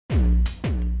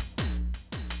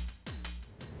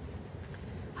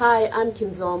Hi, I'm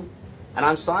Kim Zom. And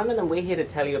I'm Simon, and we're here to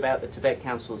tell you about the Tibet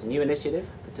Council's new initiative,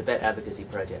 the Tibet Advocacy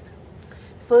Project.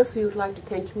 First, we would like to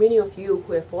thank many of you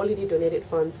who have already donated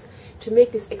funds to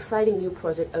make this exciting new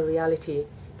project a reality.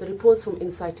 The reports from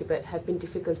inside Tibet have been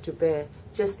difficult to bear.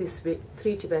 Just this week,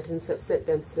 3 Tibetans have set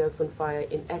themselves on fire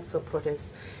in acts of protest,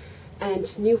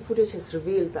 and new footage has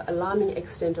revealed the alarming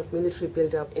extent of military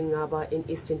buildup in Ngaba in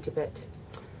eastern Tibet.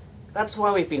 That's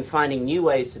why we've been finding new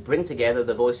ways to bring together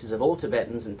the voices of all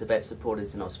Tibetans and Tibet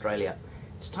supporters in Australia.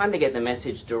 It's time to get the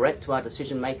message direct to our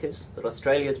decision makers that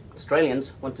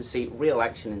Australians want to see real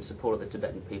action in support of the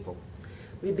Tibetan people.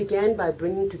 We began by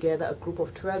bringing together a group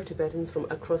of 12 Tibetans from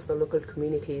across the local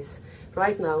communities.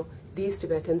 Right now, these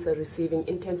Tibetans are receiving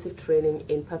intensive training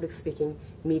in public speaking,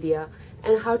 media,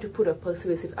 and how to put a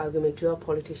persuasive argument to our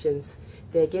politicians.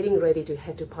 They are getting ready to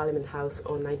head to Parliament House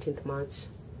on 19th March.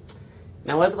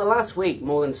 Now, over the last week,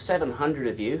 more than 700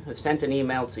 of you have sent an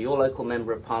email to your local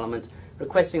Member of Parliament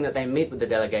requesting that they meet with the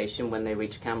delegation when they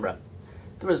reach Canberra.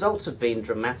 The results have been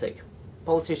dramatic.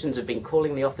 Politicians have been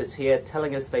calling the office here,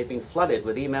 telling us they've been flooded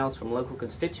with emails from local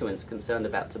constituents concerned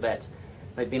about Tibet.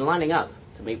 They've been lining up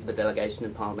to meet with the delegation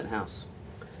in Parliament House.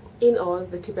 In all,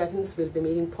 the Tibetans will be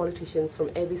meeting politicians from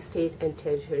every state and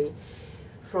territory,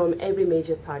 from every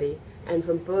major party, and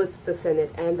from both the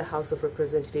Senate and the House of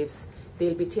Representatives.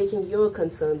 They'll be taking your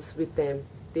concerns with them.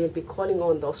 They'll be calling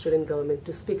on the Australian government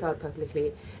to speak out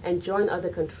publicly and join other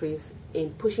countries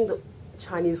in pushing the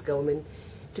Chinese government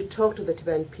to talk to the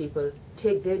Tibetan people,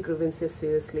 take their grievances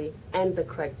seriously, end the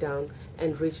crackdown,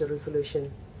 and reach a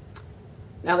resolution.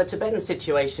 Now, the Tibetan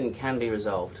situation can be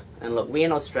resolved. And look, we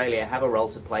in Australia have a role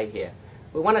to play here.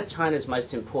 We're one of China's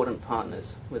most important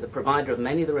partners. We're the provider of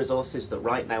many of the resources that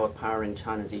right now are powering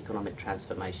China's economic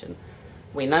transformation.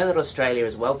 We know that Australia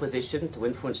is well positioned to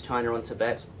influence China on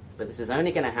Tibet, but this is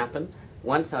only going to happen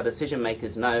once our decision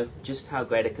makers know just how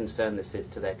great a concern this is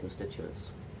to their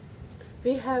constituents.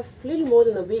 We have little more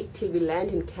than a week till we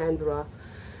land in Canberra.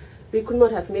 We could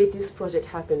not have made this project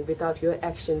happen without your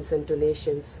actions and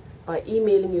donations. By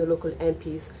emailing your local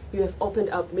MPs, you have opened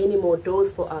up many more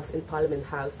doors for us in Parliament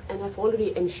House and have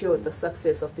already ensured the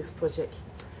success of this project.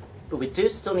 But we do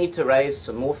still need to raise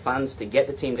some more funds to get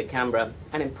the team to Canberra,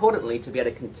 and importantly to be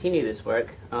able to continue this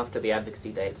work after the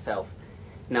Advocacy Day itself.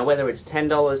 Now, whether it's $10,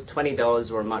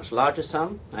 $20 or a much larger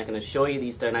sum, I can assure you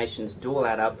these donations do all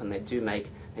add up and they do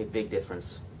make a big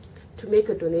difference. To make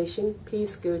a donation,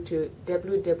 please go to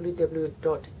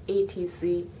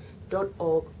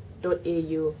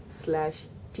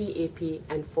www.atc.org.au/TAP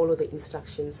and follow the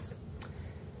instructions.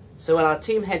 So when our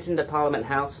team heads into Parliament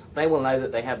House, they will know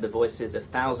that they have the voices of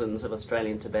thousands of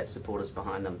Australian Tibet supporters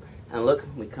behind them. And look,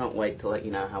 we can't wait to let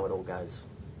you know how it all goes.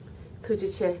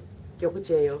 Tujiche,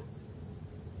 Gyobujeyo.